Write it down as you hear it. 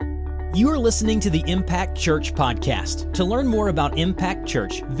You are listening to the Impact Church podcast. To learn more about Impact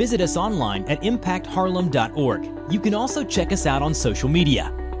Church, visit us online at impactharlem.org. You can also check us out on social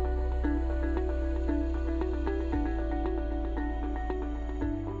media.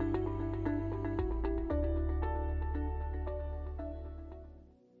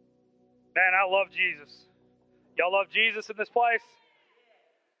 Man, I love Jesus. Y'all love Jesus in this place?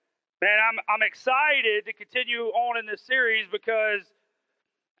 Man, I'm excited to continue on in this series because,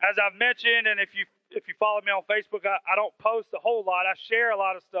 as I've mentioned, and if you follow me on Facebook, I don't post a whole lot. I share a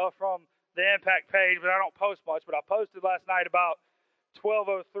lot of stuff from the Impact page, but I don't post much. But I posted last night about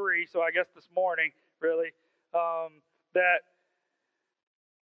 12:03, so I guess this morning, really, that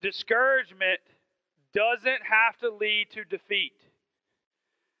discouragement doesn't have to lead to defeat.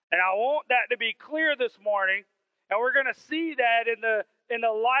 And I want that to be clear this morning, and we're going to see that in the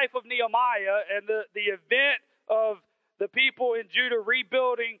life of Nehemiah and the event of the people in Judah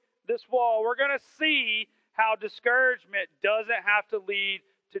rebuilding this wall. We're going to see how discouragement doesn't have to lead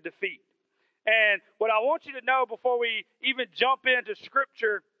to defeat. And what I want you to know before we even jump into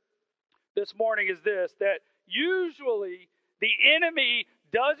Scripture this morning is this, that usually the enemy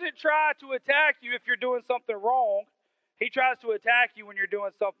doesn't try to attack you if you're doing something wrong. He tries to attack you when you're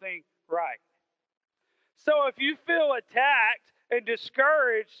doing something right. So if you feel attacked and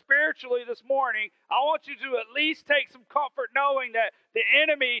discouraged spiritually this morning, I want you to at least take some comfort knowing that the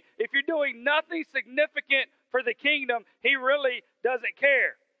enemy, if you're doing nothing significant for the kingdom, he really doesn't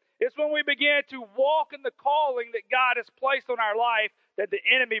care. It's when we begin to walk in the calling that God has placed on our life that the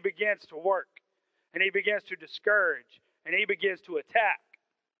enemy begins to work. And he begins to discourage. And he begins to attack.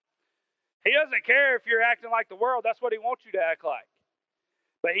 He doesn't care if you're acting like the world. That's what he wants you to act like.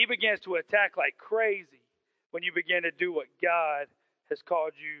 But he begins to attack like crazy when you begin to do what God has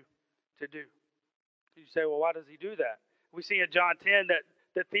called you to do. You say, well, why does he do that? We see in John 10 that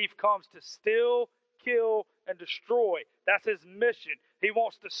the thief comes to steal, kill, and destroy. That's his mission. He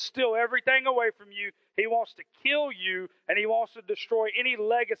wants to steal everything away from you. He wants to kill you, and he wants to destroy any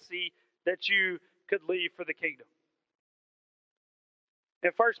legacy that you could leave for the kingdom.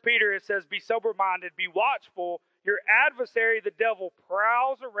 In 1 Peter, it says, be sober-minded, be watchful. Your adversary, the devil,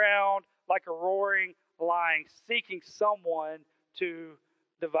 prowls around like a roaring lion, seeking someone to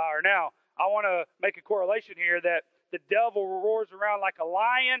devour. Now, I want to make a correlation here that the devil roars around like a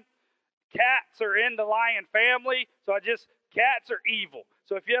lion. Cats are in the lion family, so cats are evil.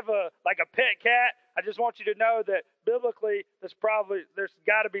 So if you have a pet cat, I just want you to know that biblically, there's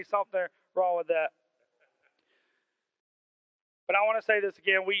got to be something wrong with that. But I want to say this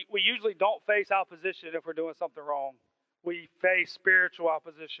again. We usually don't face opposition if we're doing something wrong. We face spiritual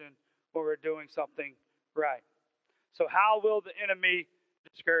opposition when we're doing something right. So how will the enemy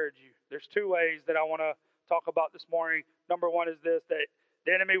discourage you? There's two ways that I want to talk about this morning. Number one is this, that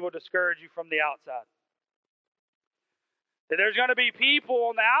the enemy will discourage you from the outside. That there's going to be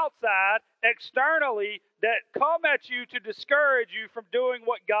people on the outside, externally, that come at you to discourage you from doing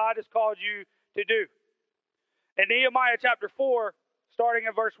what God has called you to do. In Nehemiah chapter 4, starting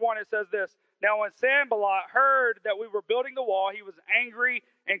in verse 1, it says this, now when Sanballat heard that we were building the wall, he was angry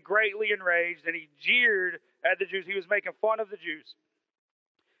and greatly enraged, and he jeered at the Jews. He was making fun of the Jews.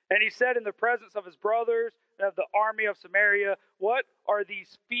 And he said in the presence of his brothers and of the army of Samaria, what are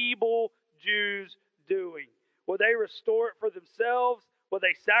these feeble Jews doing? Will they restore it for themselves? Will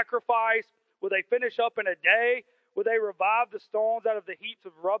they sacrifice? Will they finish up in a day? Will they revive the stones out of the heaps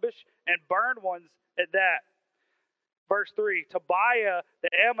of rubbish and burn ones at that? Verse 3, Tobiah the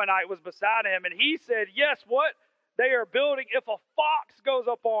Ammonite was beside him, and he said, yes, what they are building, if a fox goes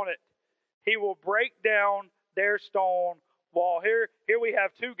up on it, he will break down their stone wall. Here we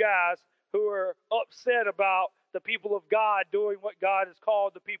have two guys who are upset about the people of God doing what God has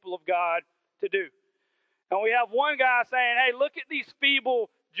called the people of God to do. And we have one guy saying, hey, look at these feeble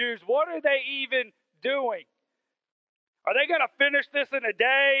Jews. What are they even doing? Are they going to finish this in a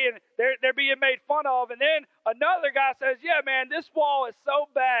day? And they're being made fun of. And then another guy says, yeah, man, this wall is so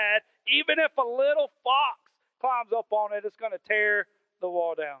bad, even if a little fox climbs up on it, it's going to tear the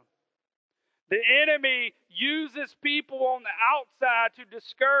wall down. The enemy uses people on the outside to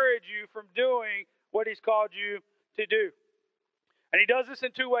discourage you from doing what he's called you to do. And he does this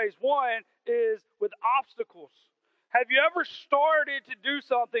in two ways. One is with obstacles. Have you ever started to do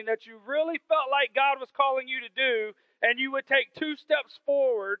something that you really felt like God was calling you to do, and you would take 2 steps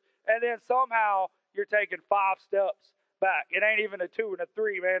forward, and then somehow you're taking 5 steps back? It ain't even a 2 and a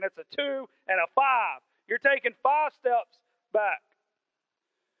 3, man. It's a 2 and a 5. You're taking 5 steps back.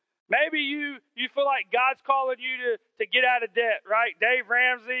 Maybe you feel like God's calling you to get out of debt, right? Dave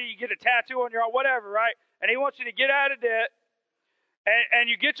Ramsey, you get a tattoo on your arm, whatever, right? And he wants you to get out of debt. And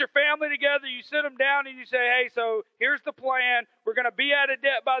you get your family together, you sit them down and you say, hey, so here's the plan. We're going to be out of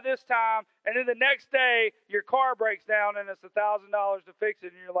debt by this time. And then the next day, your car breaks down and it's $1,000 to fix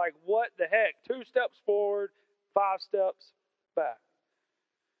it. And you're like, what the heck? 2 steps forward, 5 steps back.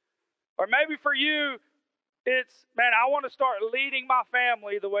 Or maybe for you, it's, man, I want to start leading my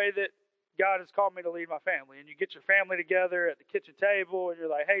family the way that God has called me to lead my family. And you get your family together at the kitchen table and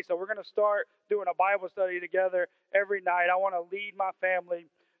you're like, hey, so we're going to start doing a Bible study together every night. I want to lead my family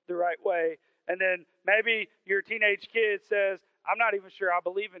the right way. And then maybe your teenage kid says, I'm not even sure I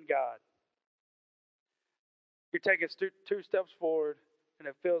believe in God. You're taking 2 steps forward and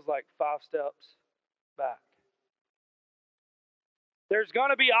it feels like 5 steps back. There's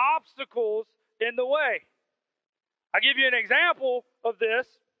going to be obstacles in the way. I'll give you an example of this.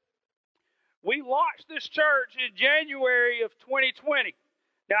 We launched this church in January of 2020.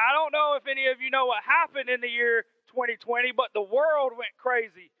 Now, I don't know if any of you know what happened in the year 2020, but the world went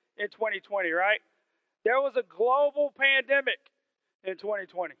crazy in 2020, right? There was a global pandemic in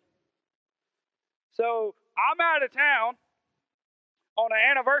 2020. So I'm out of town on an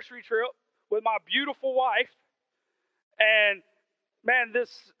anniversary trip with my beautiful wife, and man,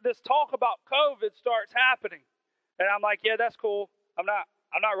 this talk about COVID starts happening, and I'm like, yeah, that's cool. I'm not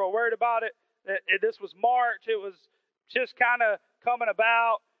real worried about it. This was March. It was just kind of coming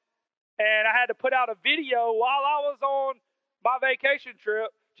about. And I had to put out a video while I was on my vacation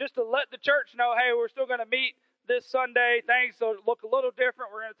trip just to let the church know, hey, we're still going to meet this Sunday. Things will look a little different.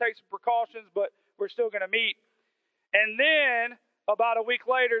 We're going to take some precautions, but we're still going to meet. And then about a week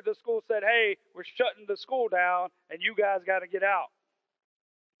later, the school said, hey, we're shutting the school down, and you guys got to get out.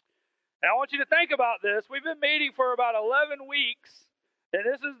 And I want you to think about this. We've been meeting for about 11 weeks. And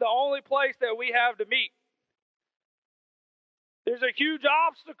this is the only place that we have to meet. There's a huge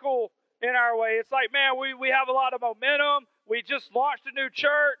obstacle in our way. It's like, man, we have a lot of momentum. We just launched a new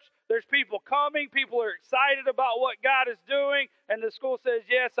church. There's people coming. People are excited about what God is doing. And the school says,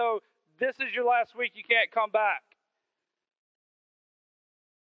 yeah, so this is your last week. You can't come back.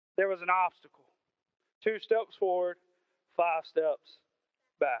 There was an obstacle. 2 steps forward, 5 steps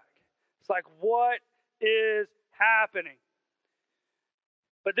back. It's like, what is happening?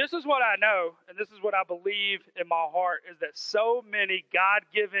 But this is what I know, and this is what I believe in my heart, is that so many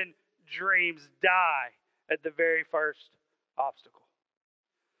God-given dreams die at the very first obstacle.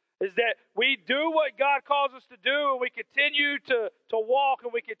 Is that we do what God calls us to do, and we continue to walk,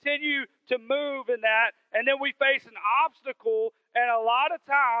 and we continue to move in that, and then we face an obstacle, and a lot of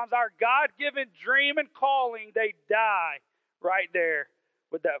times our God-given dream and calling, they die right there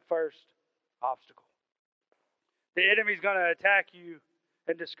with that first obstacle. The enemy's going to attack you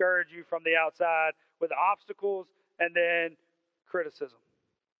and discourage you from the outside with obstacles and then criticism.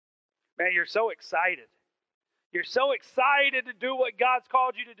 Man, you're so excited. You're so excited to do what God's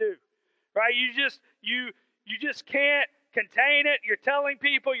called you to do, right? You just can't contain it. You're telling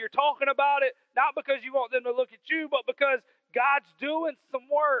people, you're talking about it, not because you want them to look at you, but because God's doing some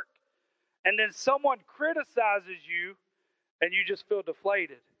work. And then someone criticizes you and you just feel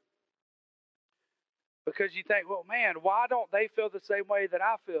deflated. Because you think, well, man, why don't they feel the same way that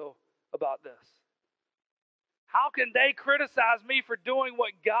I feel about this? How can they criticize me for doing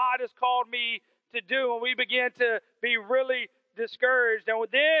what God has called me to do? And we begin to be really discouraged. And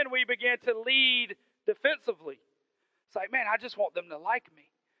then we begin to lead defensively. It's like, man, I just want them to like me.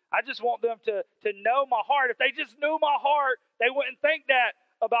 I just want them to know my heart. If they just knew my heart, they wouldn't think that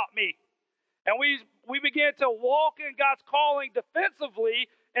about me. And we begin to walk in God's calling defensively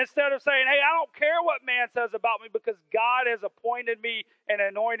instead of saying, hey, I don't care what man says about me because God has appointed me and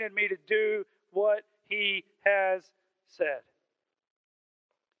anointed me to do what he has said.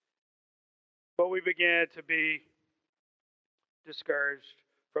 But we began to be discouraged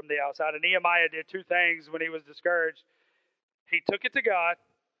from the outside. And Nehemiah did 2 things when he was discouraged. He took it to God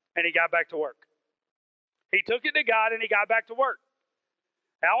and he got back to work. He took it to God and he got back to work.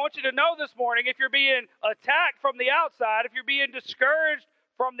 Now, I want you to know this morning, if you're being attacked from the outside, if you're being discouraged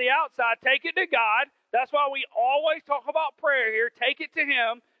from the outside, take it to God. That's why we always talk about prayer here. Take it to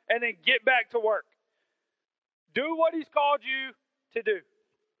him and then get back to work. Do what he's called you to do.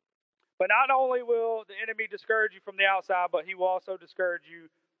 But not only will the enemy discourage you from the outside, but he will also discourage you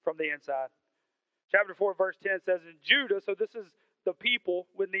from the inside. Chapter 4, verse 10 says, in Judah, so this is the people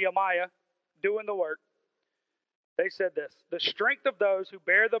with Nehemiah doing the work. They said this, the strength of those who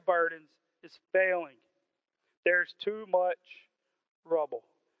bear the burdens is failing. There's too much rubble.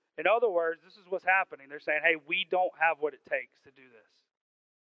 In other words, this is what's happening. They're saying, hey, we don't have what it takes to do this.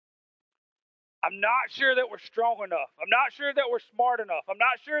 I'm not sure that we're strong enough. I'm not sure that we're smart enough. I'm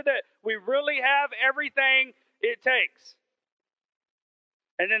not sure that we really have everything it takes.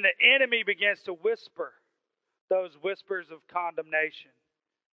 And then the enemy begins to whisper those whispers of condemnation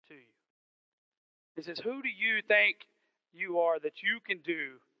to you. He says, who do you think you are that you can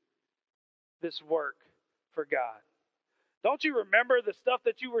do this work for God? Don't you remember the stuff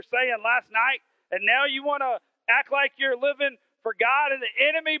that you were saying last night? And now you want to act like you're living for God? And the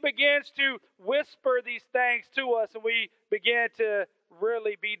enemy begins to whisper these things to us, and we begin to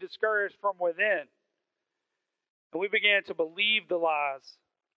really be discouraged from within. And we began to believe the lies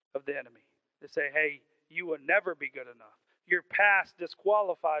of the enemy. They say, hey, you will never be good enough. Your past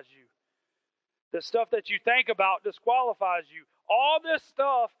disqualifies you. The stuff that you think about disqualifies you. All this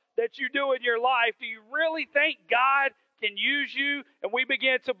stuff that you do in your life, do you really think God can use you? And we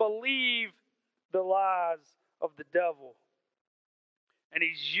begin to believe the lies of the devil. And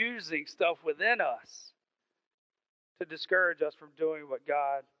he's using stuff within us to discourage us from doing what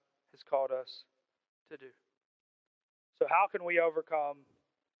God has called us to do. So how can we overcome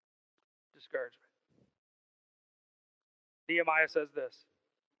discouragement? Nehemiah says this,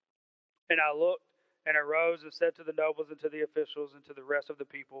 and I looked and arose and said to the nobles and to the officials and to the rest of the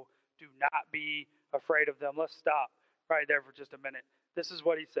people, do not be afraid of them. Let's stop right there for just a minute. This is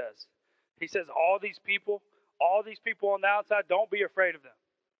what he says. He says, all these people on the outside, don't be afraid of them.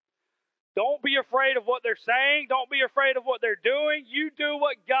 Don't be afraid of what they're saying. Don't be afraid of what they're doing. You do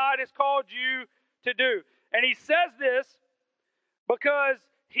what God has called you to do. And he says this because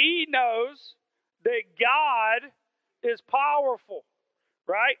he knows that God is powerful,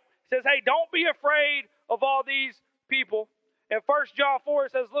 right? He says, hey, don't be afraid of all these people. In 1 John 4,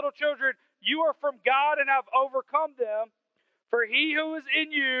 it says, little children, you are from God and have overcome them. For he who is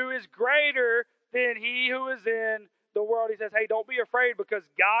in you is greater than he who is in the world. He says, hey, don't be afraid because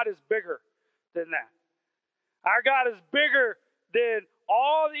God is bigger than that. Our God is bigger than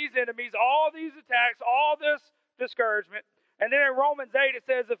all these enemies, all these attacks, all this discouragement. And then in Romans 8 it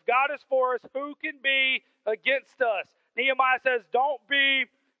says, if God is for us, who can be against us? Nehemiah says, don't be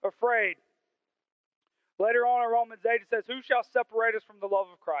afraid. Later on in Romans 8 it says, who shall separate us from the love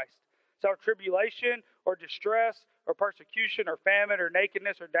of Christ? Shall tribulation or distress or persecution or famine or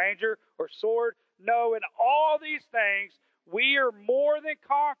nakedness or danger or sword? No, in all these things we are more than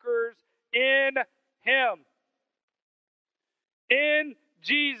conquerors in him. In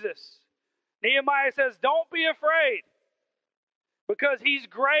Jesus. Nehemiah says, don't be afraid because he's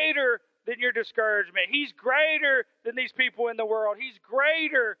greater than your discouragement. He's greater than these people in the world. He's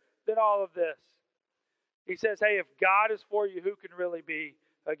greater than all of this. He says, hey, if God is for you, who can really be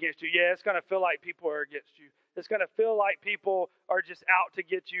against you? Yeah, it's going to feel like people are against you. It's going to feel like people are just out to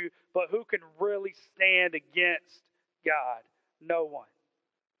get you. But who can really stand against God? No one.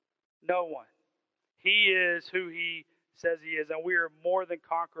 No one. He is who he says he is. And we are more than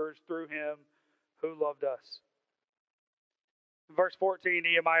conquerors through him who loved us. Verse 14,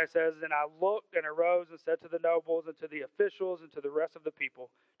 Nehemiah says, and I looked and arose and said to the nobles and to the officials and to the rest of the people,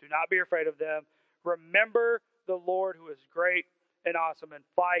 do not be afraid of them. Remember the Lord who is great and awesome, and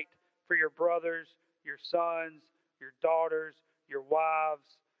fight for your brothers, your sons, your daughters, your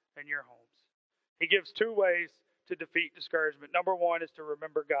wives, and your homes. He gives two ways to defeat discouragement. Number one is to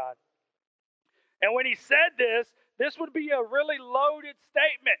remember God. And when he said this would be a really loaded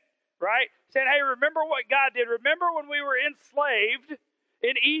statement, right? Saying, hey, remember what God did. Remember when we were enslaved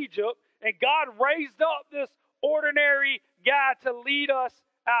in Egypt and God raised up this ordinary guy to lead us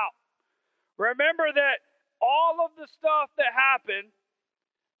out. Remember that all of the stuff that happened,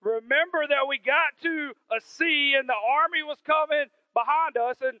 remember that we got to a sea and the army was coming behind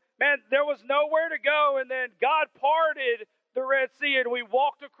us and man, there was nowhere to go, and then God parted the Red Sea and we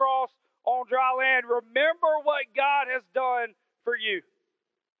walked across on dry land. Remember what God has done for you.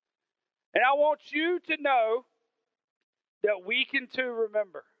 And I want you to know that we can too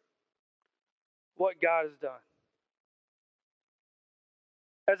remember what God has done.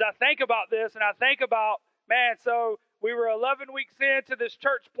 As I think about this and I think about, man, so we were 11 weeks into this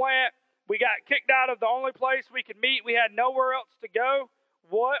church plant. We got kicked out of the only place we could meet. We had nowhere else to go.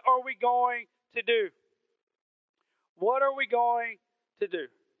 What are we going to do? What are we going to do?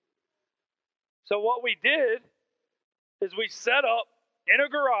 So what we did is we set up in a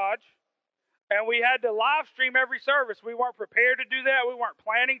garage and we had to live stream every service. We weren't prepared to do that. We weren't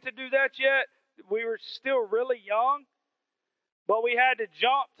planning to do that yet. We were still really young. But we had to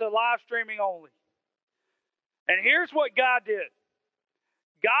jump to live streaming only. And here's what God did.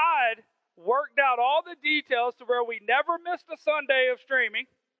 God worked out all the details to where we never missed a Sunday of streaming.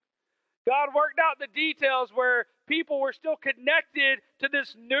 God worked out the details where people were still connected to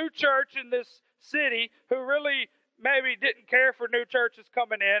this new church in this city who really maybe didn't care for new churches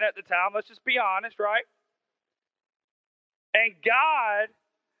coming in at the time. Let's just be honest, right? And God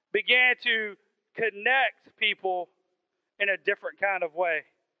began to connect people in a different kind of way.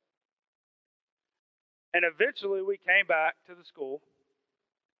 And eventually we came back to the school.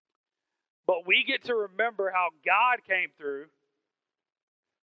 But we get to remember how God came through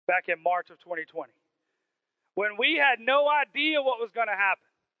back in March of 2020, when we had no idea what was going to happen.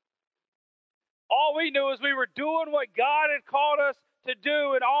 All we knew is we were doing what God had called us to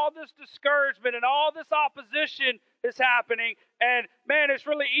do, and all this discouragement and all this opposition is happening. And man, it's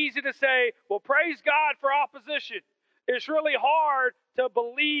really easy to say, well, praise God for opposition. It's really hard to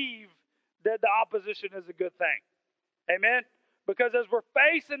believe that the opposition is a good thing. Amen? Because as we're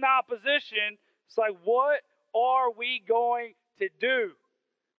facing the opposition, it's like, what are we going to do?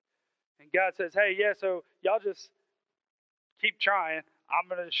 And God says, hey, yeah, so y'all just keep trying. I'm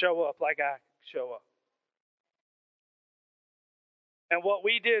going to show up like I show up. And what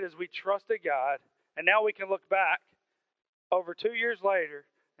we did is we trusted God, and now we can look back over 2 years later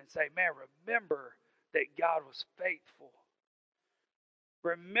and say, man, remember that God was faithful.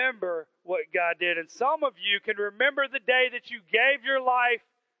 Remember what God did. And some of you can remember the day that you gave your life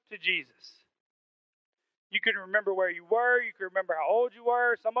to Jesus. You can remember where you were. You can remember how old you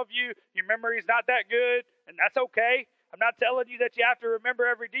were. Some of you, your memory's not that good, and that's okay. I'm not telling you that you have to remember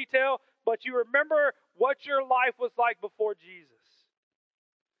every detail, but you remember what your life was like before Jesus.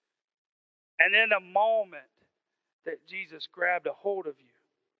 And in the moment that Jesus grabbed a hold of you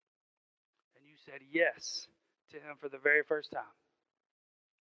and you said yes to him for the very first time.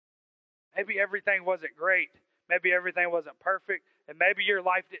 Maybe everything wasn't great. Maybe everything wasn't perfect. And maybe your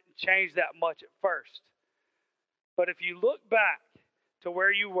life didn't change that much at first. But if you look back to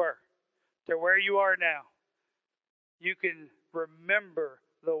where you were, to where you are now, you can remember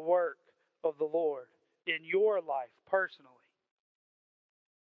the work of the Lord in your life personally.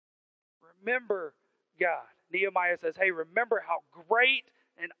 Remember God. Nehemiah says, hey, remember how great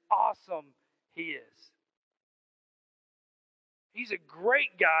and awesome he is. He's a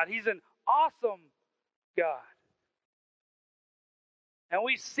great God. He's an awesome God. And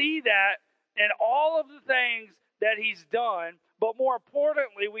we see that in all of the things that he's done, but more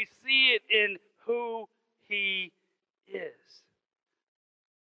importantly, we see it in who he is.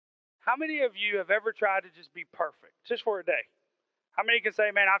 How many of you have ever tried to just be perfect, just for a day? How many can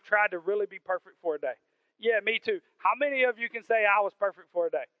say, man, I've tried to really be perfect for a day? Yeah, me too. How many of you can say I was perfect for a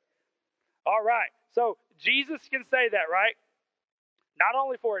day? All right. So Jesus can say that, right? Not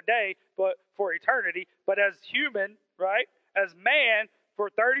only for a day, but for eternity. But as human, right? As man, for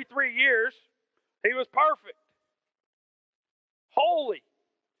 33 years, he was perfect. Holy.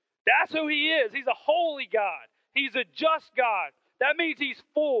 That's who he is. He's a holy God. He's a just God. That means he's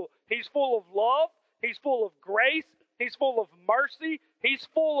full. He's full of love. He's full of grace. He's full of mercy. He's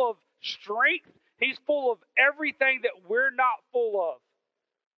full of strength. He's full of everything that we're not full of.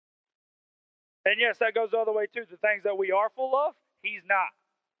 And yes, that goes the other way too. The things that we are full of, he's not.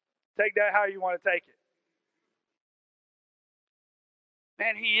 Take that how you want to take it.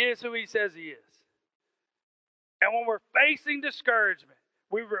 Man, he is who he says he is. And when we're facing discouragement,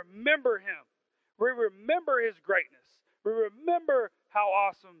 we remember him. We remember his greatness. We remember how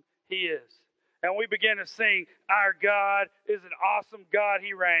awesome he is. And we begin to sing, our God is an awesome God,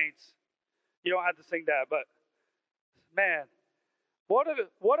 he reigns. You don't have to sing that, but man, what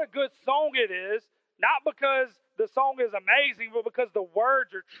a good song it is. Not because the song is amazing, but because the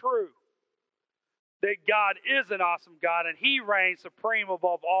words are true. That God is an awesome God, and he reigns supreme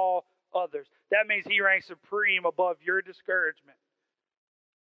above all others. That means he reigns supreme above your discouragement.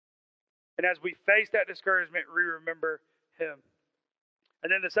 And as we face that discouragement, we remember him.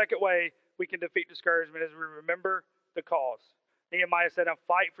 And then the second way we can defeat discouragement is we remember the cause. Nehemiah said, "And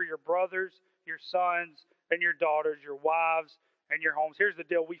fight for your brothers, your sons, and your daughters, your wives, and your homes." Here's the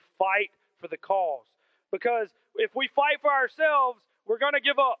deal. We fight for the cause. Because if we fight for ourselves, we're going to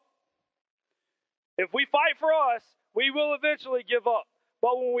give up. If we fight for us, we will eventually give up.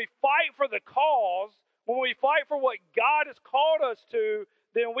 But when we fight for the cause, when we fight for what God has called us to,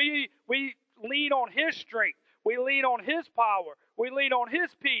 then we lean on his strength. We lean on his power. We lean on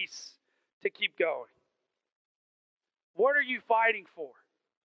his peace to keep going. What are you fighting for?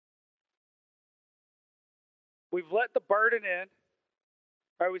 We've let the burden in.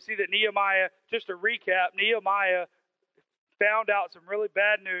 All right, we see that Nehemiah, just to recap, Nehemiah found out some really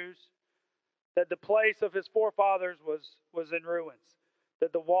bad news, that the place of his forefathers was in ruins,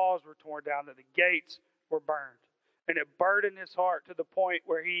 that the walls were torn down, that the gates were burned. And it burdened his heart to the point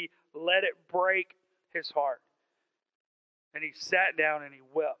where he let it break his heart. And he sat down and he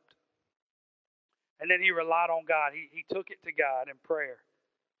wept. And then he relied on God. He took it to God in prayer.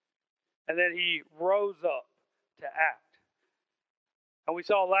 And then he rose up to act. And we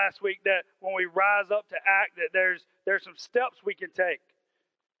saw last week that when we rise up to act, that there's some steps we can take.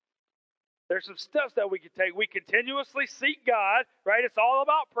 There's some steps that we can take. We continuously seek God, right? It's all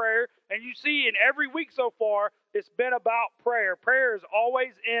about prayer. And you see in every week so far, it's been about prayer. Prayer is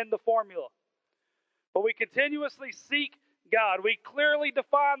always in the formula. But we continuously seek God. We clearly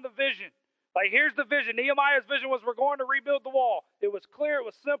define the vision. Like, here's the vision. Nehemiah's vision was, we're going to rebuild the wall. It was clear. It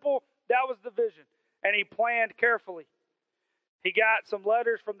was simple. That was the vision. And he planned carefully. He got some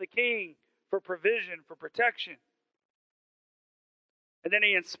letters from the king for provision, for protection. And then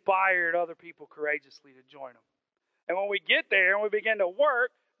he inspired other people courageously to join him. And when we get there and we begin to work,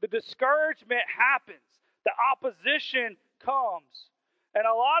 the discouragement happens. The opposition comes. And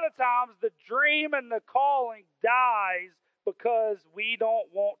a lot of times the dream and the calling dies because we don't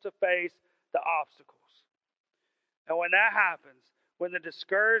want to face the obstacles. And when that happens, when the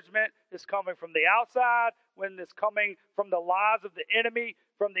discouragement is coming from the outside, when it's coming from the lies of the enemy,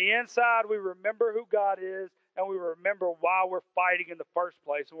 from the inside, we remember who God is, and we remember why we're fighting in the first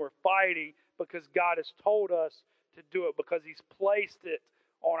place. And we're fighting because God has told us to do it, because He's placed it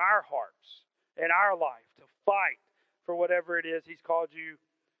on our hearts, in our life, to fight for whatever it is He's called you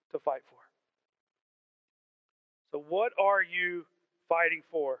to fight for. So what are you fighting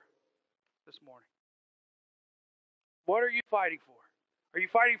for this morning? What are you fighting for? Are you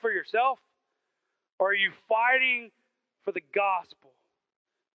fighting for yourself? Or are you fighting for the gospel?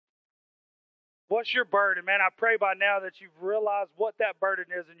 What's your burden? Man, I pray by now that you've realized what that burden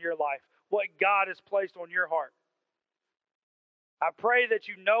is in your life, what God has placed on your heart. I pray that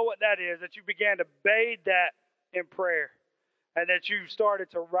you know what that is, that you began to bathe that in prayer, and that you started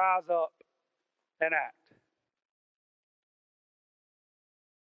to rise up and act.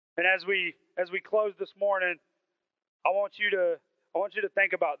 And as we close this morning, I want you to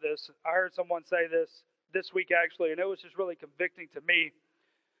think about this. I heard someone say this week actually, and it was just really convicting to me,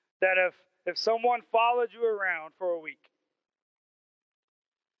 that if someone followed you around for a week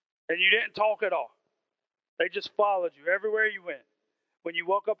and you didn't talk at all, they just followed you everywhere you went. When you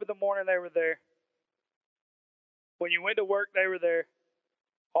woke up in the morning, they were there. When you went to work, they were there.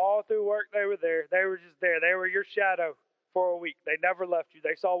 All through work, they were there. They were just there. They were your shadow for a week. They never left you.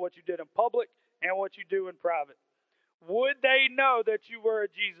 They saw what you did in public and what you do in private. Would they know that you were a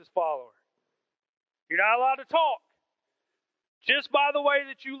Jesus follower? You're not allowed to talk. Just by the way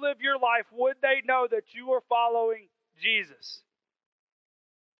that you live your life, would they know that you are following Jesus?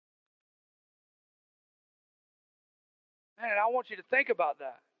 Man, I want you to think about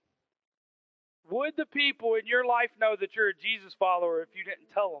that. Would the people in your life know that you're a Jesus follower if you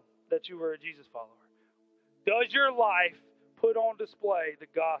didn't tell them that you were a Jesus follower? Does your life put on display the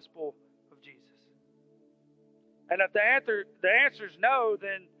gospel of Jesus? And if the answer is no,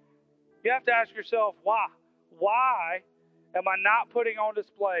 then you have to ask yourself, why? Why am I not putting on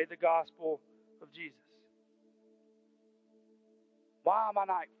display the gospel of Jesus? Why am I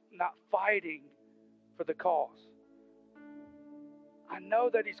not fighting for the cause? I know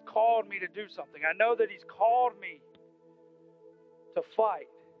that He's called me to do something. I know that He's called me to fight.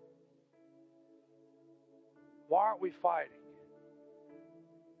 Why aren't we fighting?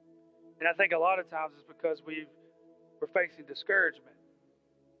 And I think a lot of times it's because we're facing discouragement.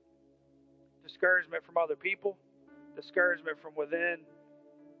 Discouragement from other people. Discouragement from within.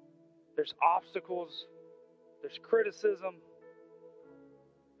 There's obstacles. There's criticism.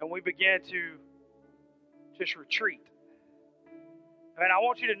 And we begin to just retreat. And I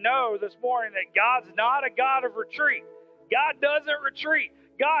want you to know this morning that God's not a God of retreat. God doesn't retreat.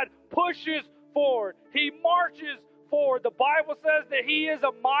 God pushes forward. He marches forward. The Bible says that He is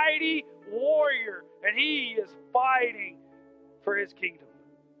a mighty warrior, and He is fighting for His kingdom.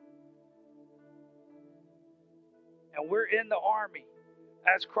 And we're in the army.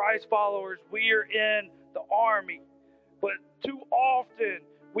 As Christ followers, we are in the army. But too often,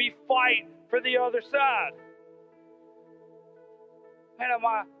 we fight for the other side. And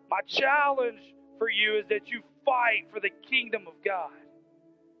my challenge for you is that you fight for the kingdom of God.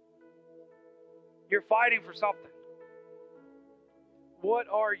 You're fighting for something. What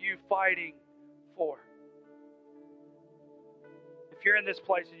are you fighting for? If you're in this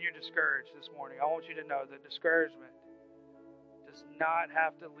place and you're discouraged this morning, I want you to know that discouragement does not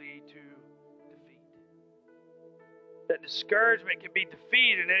have to lead to defeat. That discouragement can be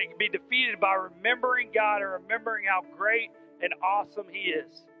defeated, and it can be defeated by remembering God and remembering how great and awesome He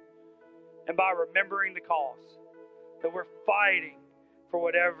is. And by remembering the cause. That we're fighting for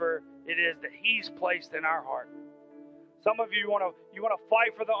whatever it is that He's placed in our heart. Some of you want to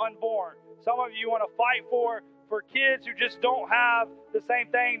fight for the unborn. Some of you want to fight for kids who just don't have the same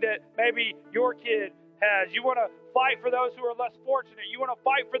thing that maybe your kid has. You want to fight for those who are less fortunate. You want to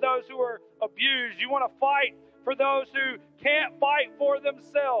fight for those who are abused. You want to fight for those who can't fight for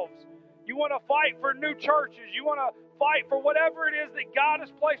themselves. You want to fight for new churches. You want to fight for whatever it is that God has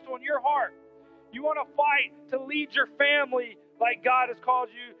placed on your heart. You want to fight to lead your family like God has called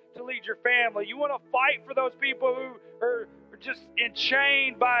you to lead your family. You want to fight for those people who are just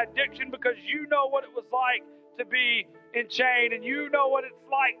enchained by addiction because you know what it was like to be enchained and you know what it's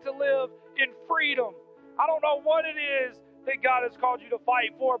like to live in freedom. I don't know what it is that God has called you to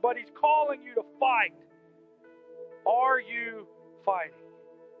fight for, but He's calling you to fight. Are you fighting?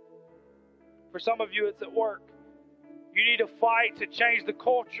 For some of you, it's at work. You need to fight to change the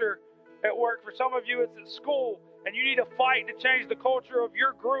culture at work. For some of you, it's at school, and you need to fight to change the culture of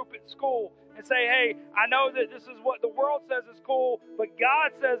your group at school and say, hey, I know that this is what the world says is cool, but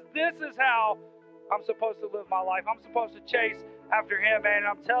God says this is how I'm supposed to live my life. I'm supposed to chase after Him, man. And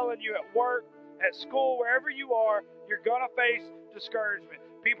I'm telling you, at work, at school, wherever you are, you're going to face discouragement.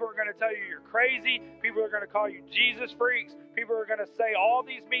 People are going to tell you you're crazy. People are going to call you Jesus freaks. People are going to say all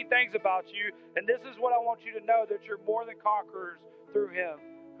these mean things about you. And this is what I want you to know, that you're more than conquerors through Him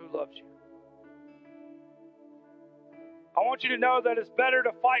who loves you. I want you to know that it's better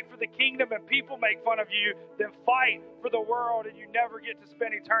to fight for the kingdom and people make fun of you than fight for the world and you never get to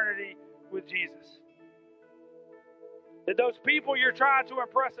spend eternity with Jesus. That those people you're trying to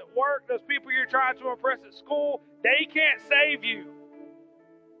impress at work, those people you're trying to impress at school, they can't save you.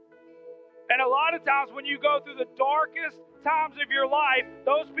 And a lot of times when you go through the darkest times of your life,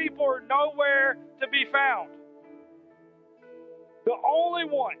 those people are nowhere to be found. The only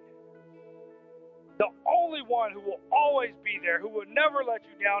one who will always be there, who will never let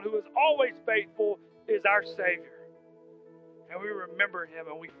you down, who is always faithful, is our Savior. And we remember Him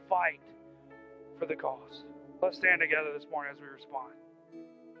and we fight for the cause. Let's stand together this morning as we respond.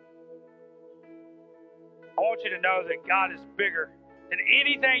 I want you to know that God is bigger than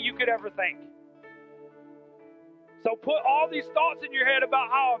anything you could ever think. So put all these thoughts in your head about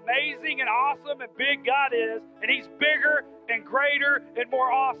how amazing and awesome and big God is, and He's bigger and greater and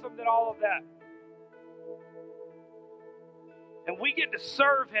more awesome than all of that. And we get to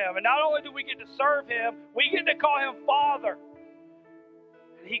serve Him. And not only do we get to serve Him, we get to call Him Father.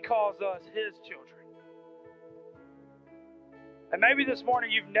 And He calls us His children. And maybe this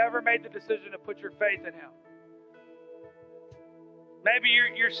morning you've never made the decision to put your faith in Him. Maybe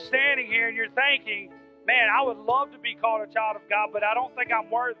you're standing here and you're thinking, man, I would love to be called a child of God, but I don't think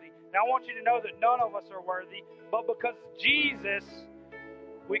I'm worthy. And I want you to know that none of us are worthy, but because of Jesus,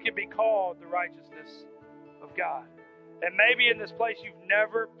 we can be called the righteousness of God. And maybe in this place you've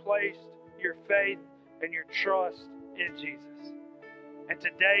never placed your faith and your trust in Jesus. And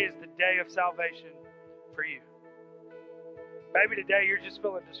today is the day of salvation for you. Maybe today you're just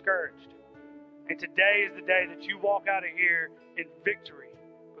feeling discouraged. And today is the day that you walk out of here in victory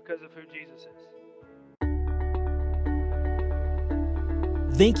because of who Jesus is.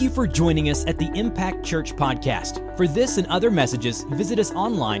 Thank you for joining us at the Impact Church Podcast. For this and other messages, visit us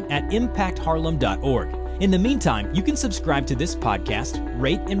online at impactharlem.org. In the meantime, you can subscribe to this podcast,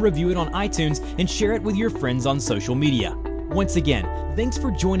 rate and review it on iTunes, and share it with your friends on social media. Once again, thanks for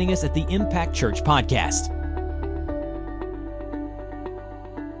joining us at the Impact Church Podcast.